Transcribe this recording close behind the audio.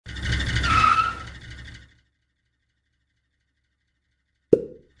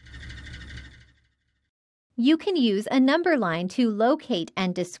You can use a number line to locate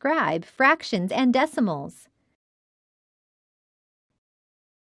and describe fractions and decimals.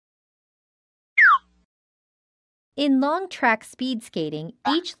 In long track speed skating,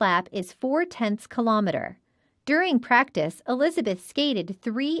 each lap is 4/10 kilometer. During practice, Elizabeth skated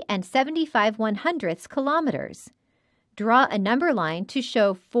 3 75/100 kilometers. Draw a number line to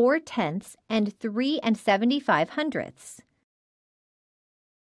show 4/10 and 3 75/100.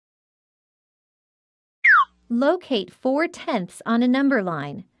 Locate 4/10 on a number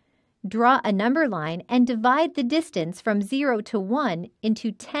line. Draw a number line and divide the distance from 0 to 1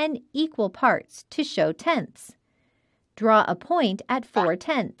 into 10 equal parts to show tenths. Draw a point at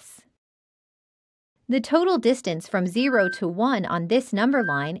 4/10. The total distance from 0 to 1 on this number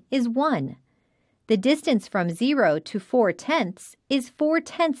line is 1. The distance from 0 to 4/10 is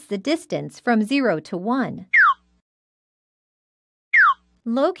 4/10 the distance from 0 to 1.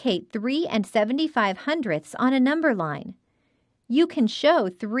 Locate 3 75/100 on a number line. You can show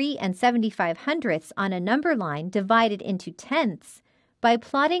 3 75/100 on a number line divided into tenths by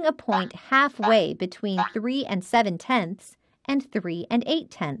plotting a point halfway between 3 7/10 and 3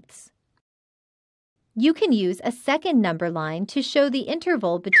 8/10. You can use a second number line to show the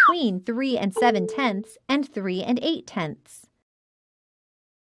interval between 3 7/10 and 3 8/10.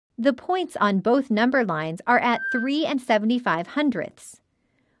 The points on both number lines are at 3 75/100.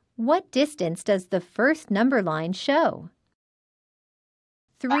 What distance does the first number line show?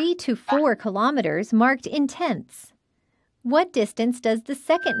 3 to 4 kilometers marked in tenths. What distance does the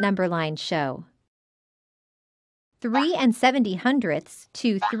second number line show? 3 70/100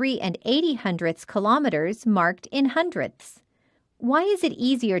 to 3 80/100 kilometers marked in hundredths. Why is it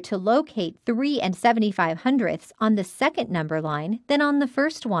easier to locate 3 75/100 on the second number line than on the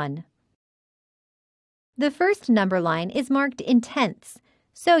first one? The first number line is marked in tenths,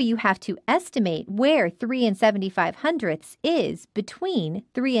 so you have to estimate where 3 75/100 is between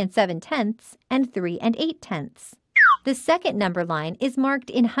 3 7/10 and 3 8/10. The second number line is marked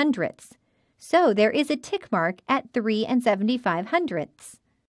in hundredths, so there is a tick mark at 3 75/100.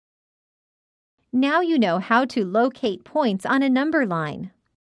 Now you know how to locate points on a number line.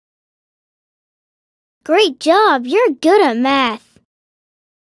 Great job! You're good at math.